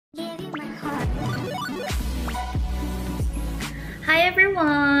Hi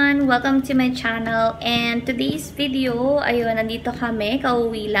everyone! Welcome to my channel, and today's video, ayun, nandito kami,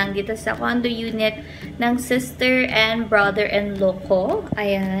 kauwi lang dito sa condo unit ng sister and brother-in-law ko.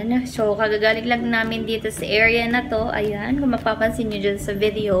 Ayan, so kagagaling lang namin dito sa area na to. Ayan, kung mapapansin nyo dyan sa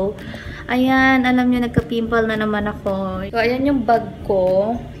video. Ayan, alam nyo, nagka-pimple na naman ako. So, ayan yung bag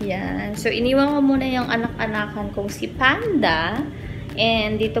ko. Ayan, so iniwan ko muna yung anak-anakan kong si Panda.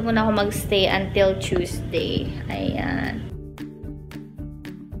 And dito muna ako magstay until Tuesday. Ayan.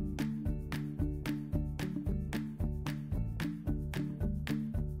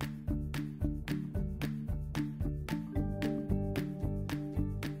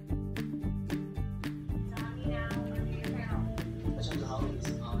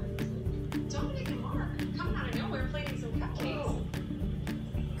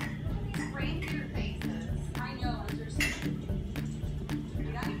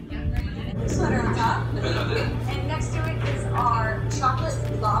 Sweater on top, and next to it is our chocolate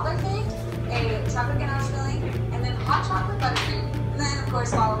lava cake, a chocolate ganache filling, and then hot chocolate buttercream, and then of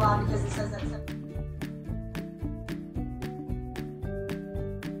course la la la because it says that.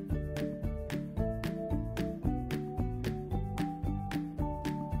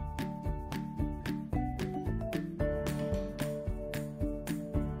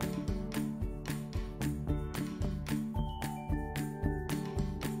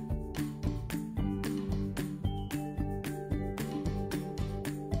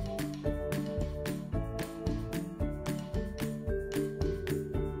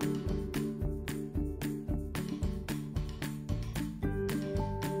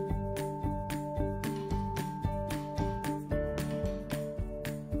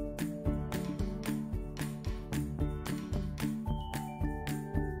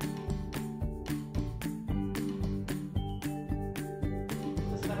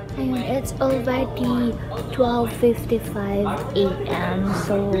 And it's already 12:55 AM.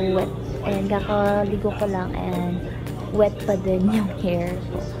 So, wet. And kakaligo ko lang and wet pa din yung hair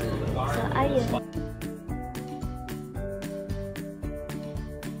ko. So, ayun.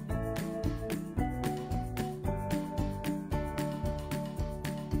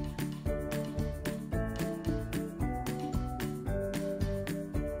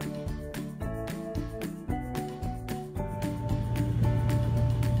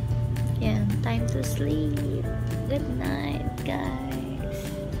 Yan, time to sleep. Good night, guys.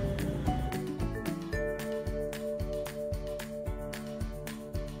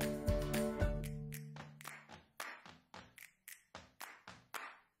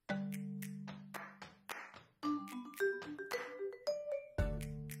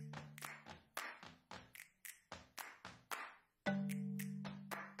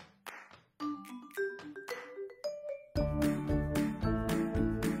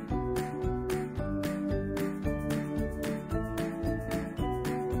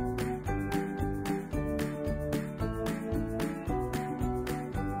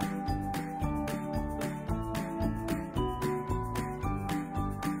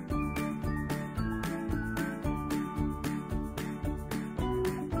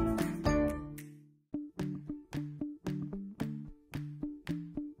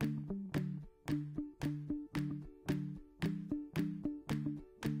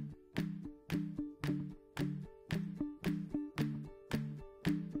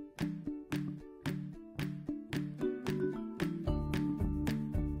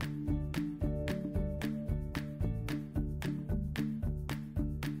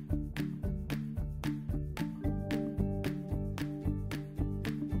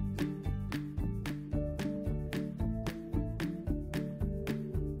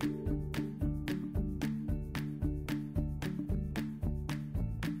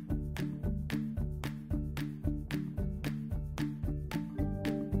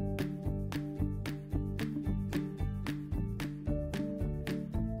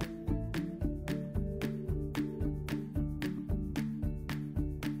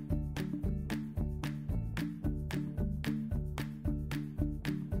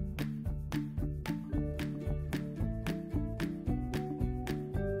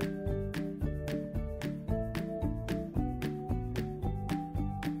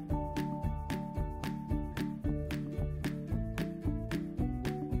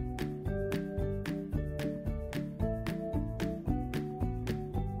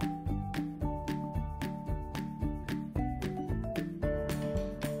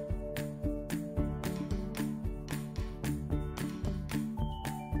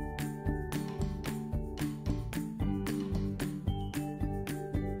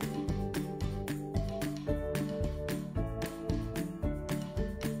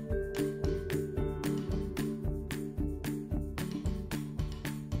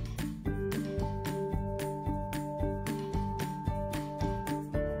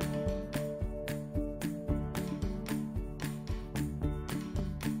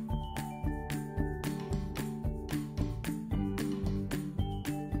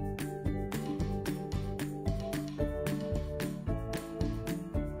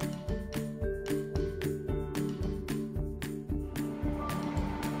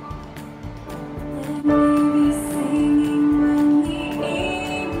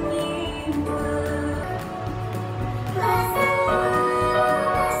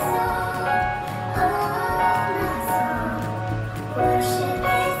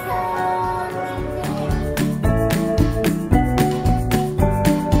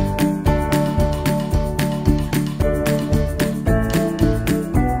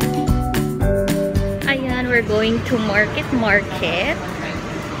 going to Market.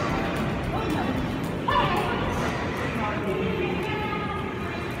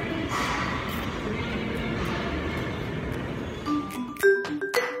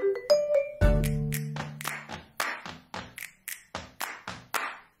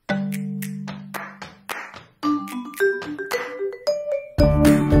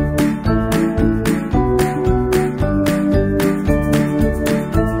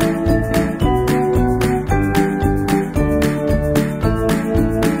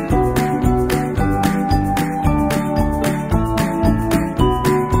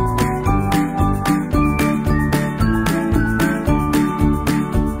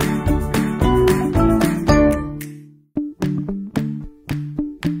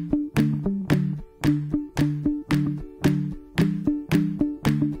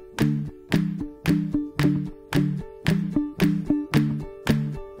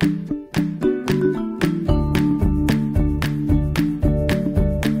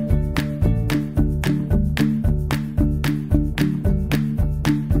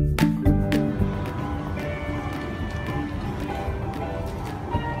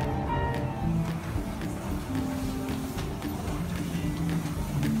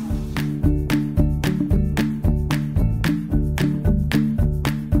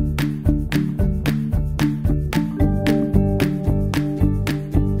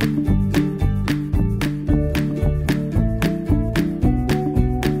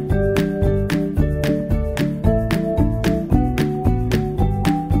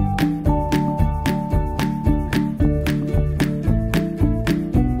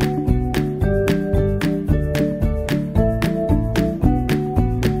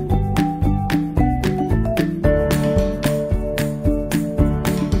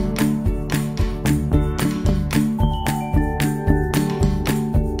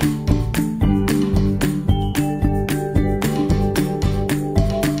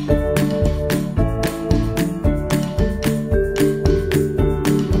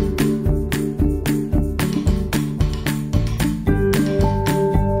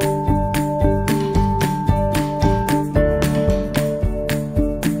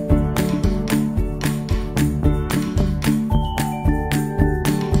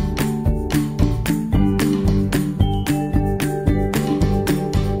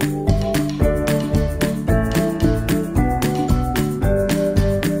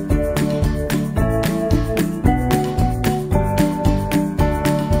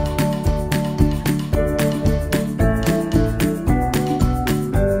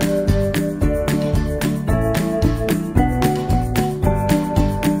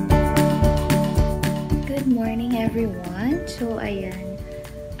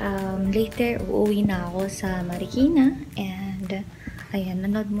 Later, uuwi na ako sa Marikina. And, ayan,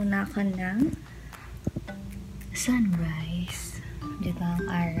 nanood muna ako ng sunrise. Diba ang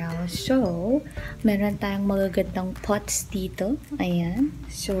araw? So, meron tayong magagandang pots dito. Ayan.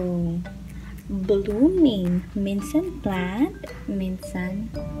 So, blooming. Minsan plant,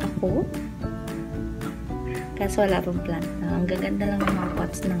 minsan ako. Kaso wala pang plant na. Ang gaganda lang ng mga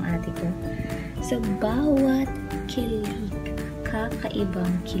pots ng ate ko. So, bawat kilig,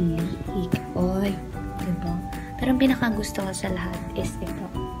 kakaibang kilig. Oy, diba? Pero ang pinakagusto ko sa lahat is ito.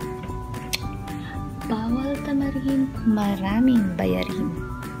 Bawal tamarin, maraming bayarin.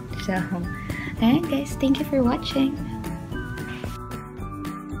 So, ayan guys, thank you for watching.